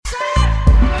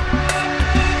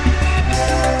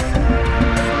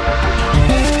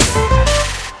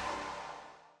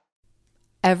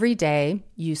Every day,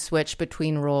 you switch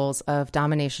between roles of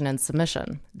domination and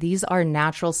submission. These are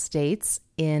natural states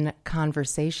in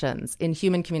conversations, in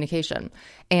human communication.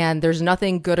 And there's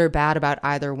nothing good or bad about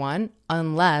either one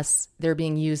unless they're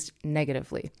being used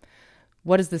negatively.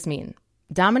 What does this mean?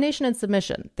 Domination and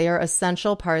submission, they are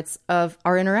essential parts of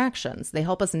our interactions. They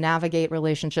help us navigate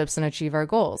relationships and achieve our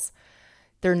goals.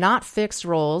 They're not fixed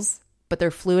roles, but they're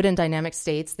fluid and dynamic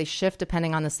states. They shift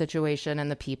depending on the situation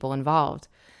and the people involved.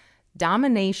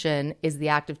 Domination is the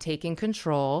act of taking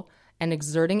control and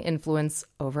exerting influence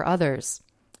over others.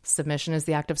 Submission is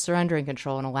the act of surrendering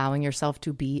control and allowing yourself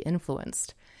to be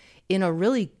influenced. In a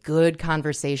really good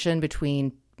conversation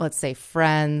between, let's say,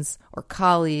 friends or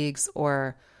colleagues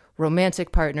or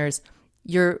romantic partners,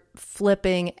 you're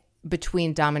flipping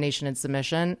between domination and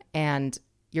submission, and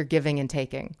you're giving and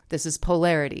taking. This is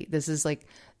polarity. This is like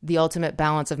the ultimate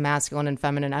balance of masculine and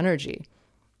feminine energy.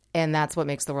 And that's what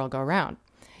makes the world go round.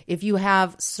 If you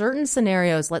have certain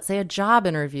scenarios, let's say a job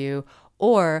interview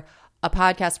or a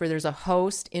podcast where there's a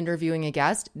host interviewing a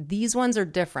guest, these ones are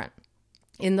different.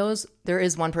 In those, there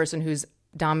is one person who's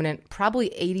dominant probably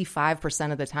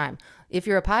 85% of the time. If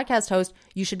you're a podcast host,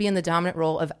 you should be in the dominant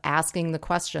role of asking the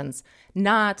questions,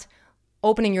 not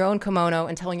opening your own kimono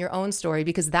and telling your own story,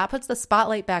 because that puts the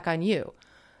spotlight back on you.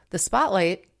 The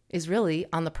spotlight is really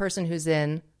on the person who's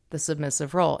in the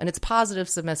submissive role, and it's positive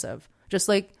submissive, just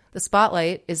like the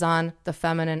spotlight is on the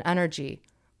feminine energy,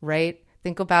 right?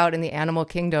 Think about in the animal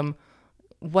kingdom,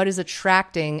 what is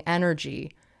attracting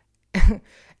energy?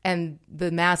 And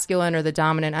the masculine or the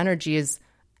dominant energy is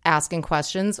asking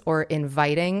questions or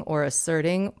inviting or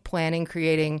asserting, planning,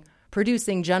 creating,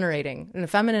 producing, generating. And the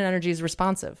feminine energy is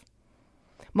responsive.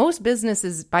 Most business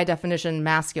is by definition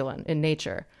masculine in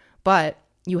nature, but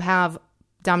you have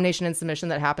domination and submission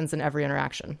that happens in every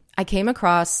interaction. I came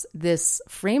across this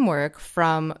framework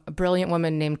from a brilliant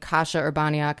woman named Kasia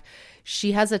Urbaniak.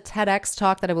 She has a TEDx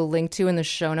talk that I will link to in the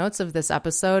show notes of this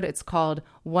episode. It's called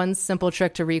One Simple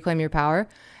Trick to Reclaim Your Power.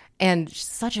 And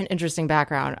such an interesting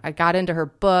background. I got into her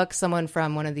book, someone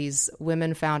from one of these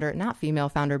women founder, not female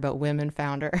founder, but women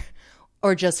founder,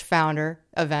 or just founder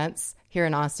events here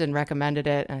in Austin recommended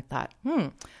it. And I thought,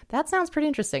 that sounds pretty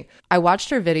interesting. I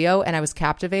watched her video and I was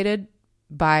captivated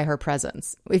by her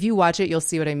presence. If you watch it, you'll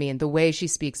see what I mean. The way she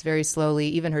speaks very slowly,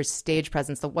 even her stage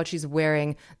presence, what she's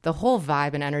wearing, the whole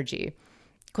vibe and energy.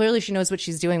 Clearly, she knows what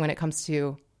she's doing when it comes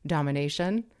to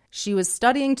domination. She was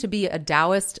studying to be a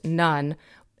Taoist nun,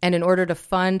 and in order to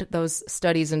fund those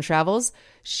studies and travels,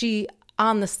 she,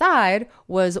 on the side,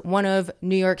 was one of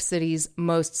New York City's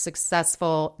most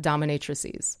successful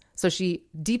dominatrices. So she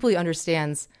deeply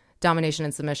understands domination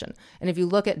and submission. And if you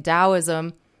look at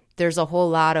Taoism, there's a whole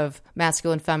lot of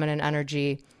masculine, feminine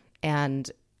energy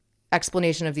and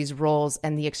explanation of these roles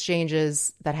and the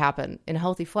exchanges that happen in a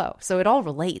healthy flow. So it all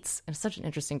relates. And it's such an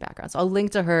interesting background. So I'll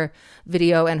link to her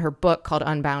video and her book called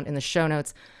Unbound in the show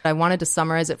notes. I wanted to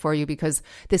summarize it for you because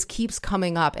this keeps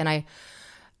coming up. And I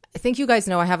think you guys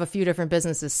know I have a few different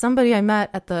businesses. Somebody I met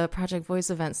at the Project Voice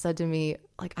event said to me,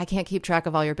 like, I can't keep track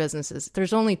of all your businesses.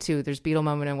 There's only two. There's Beetle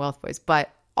Moment and Wealth Voice. But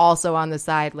also on the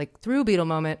side, like through Beetle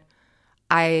Moment,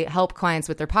 I help clients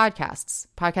with their podcasts,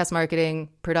 podcast marketing,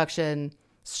 production,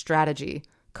 strategy,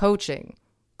 coaching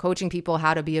people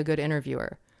how to be a good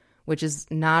interviewer, which is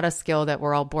not a skill that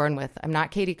we're all born with. I'm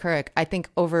not Katie Couric. I think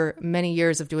over many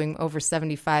years of doing over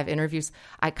 75 interviews,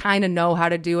 I kind of know how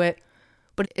to do it,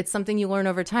 but it's something you learn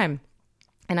over time.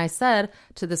 And I said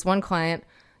to this one client,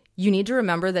 you need to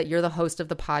remember that you're the host of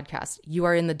the podcast. You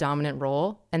are in the dominant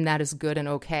role, and that is good and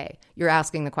okay. You're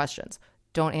asking the questions.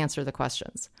 Don't answer the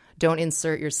questions. Don't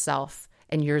insert yourself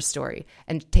and your story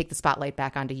and take the spotlight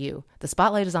back onto you. The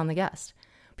spotlight is on the guest.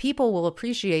 People will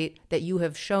appreciate that you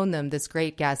have shown them this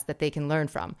great guest that they can learn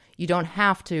from. You don't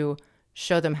have to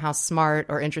show them how smart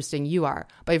or interesting you are.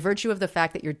 By virtue of the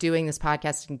fact that you're doing this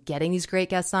podcast and getting these great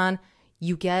guests on,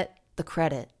 you get the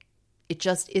credit. It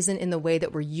just isn't in the way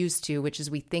that we're used to, which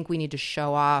is we think we need to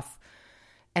show off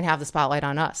and have the spotlight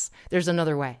on us. There's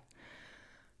another way.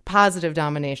 Positive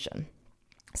domination.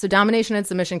 So domination and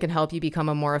submission can help you become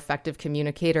a more effective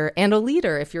communicator and a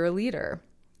leader if you're a leader.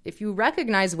 If you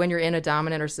recognize when you're in a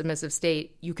dominant or submissive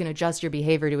state, you can adjust your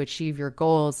behavior to achieve your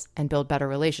goals and build better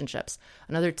relationships.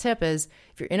 Another tip is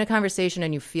if you're in a conversation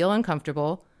and you feel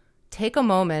uncomfortable, take a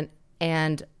moment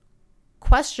and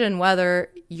question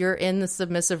whether you're in the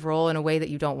submissive role in a way that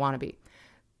you don't want to be.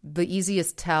 The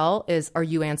easiest tell is, are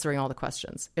you answering all the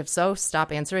questions? If so,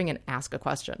 stop answering and ask a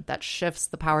question. That shifts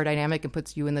the power dynamic and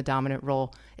puts you in the dominant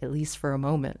role, at least for a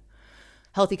moment.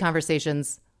 Healthy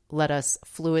conversations let us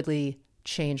fluidly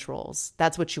change roles.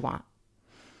 That's what you want.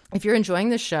 If you're enjoying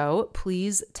the show,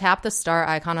 please tap the star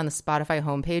icon on the Spotify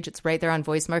homepage. It's right there on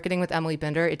Voice Marketing with Emily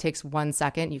Binder. It takes 1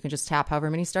 second. You can just tap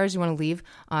however many stars you want to leave.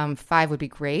 5 would be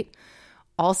great.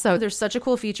 Also, there's such a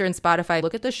cool feature in Spotify.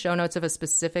 Look at the show notes of a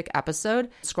specific episode.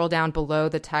 Scroll down below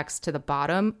the text to the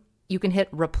bottom. You can hit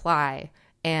reply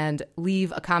and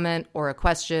leave a comment or a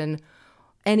question,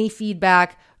 any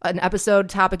feedback, an episode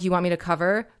topic you want me to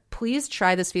cover. Please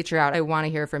try this feature out. I want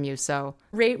to hear from you. So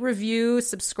rate, review,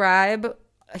 subscribe.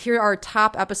 Here are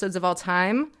top episodes of all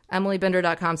time,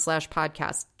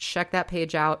 emilybinder.com/podcast. Check that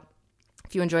page out.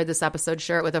 If you enjoyed this episode,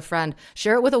 share it with a friend.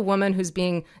 Share it with a woman who's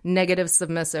being negative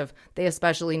submissive. They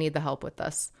especially need the help with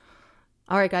this.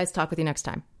 All right, guys, talk with you next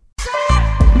time.